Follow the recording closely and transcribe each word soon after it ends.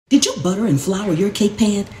Did you butter and flour your cake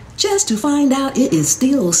pan just to find out it is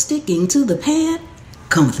still sticking to the pan?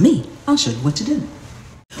 Come with me, I'll show you what to do.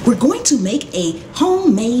 We're going to make a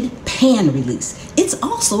homemade pan release. It's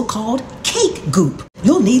also called cake goop.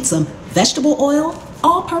 You'll need some vegetable oil,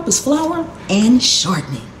 all-purpose flour, and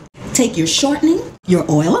shortening. Take your shortening, your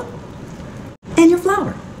oil, and your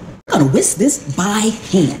flour. You're gonna whisk this by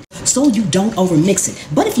hand so you don't overmix it.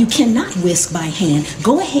 But if you cannot whisk by hand,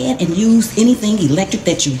 go ahead and use anything electric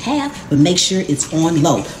that you have, but make sure it's on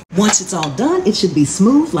low. Once it's all done, it should be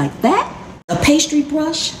smooth like that. A pastry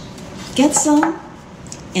brush, get some,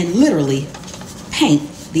 and literally paint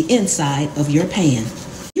the inside of your pan.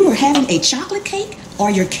 You are having a chocolate cake or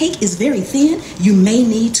your cake is very thin, you may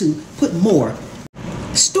need to put more.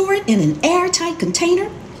 Store it in an airtight container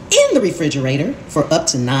in the refrigerator for up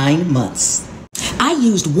to 9 months. I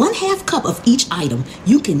used 1/2 cup of each item.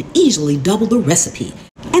 You can easily double the recipe.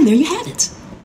 And there you have it.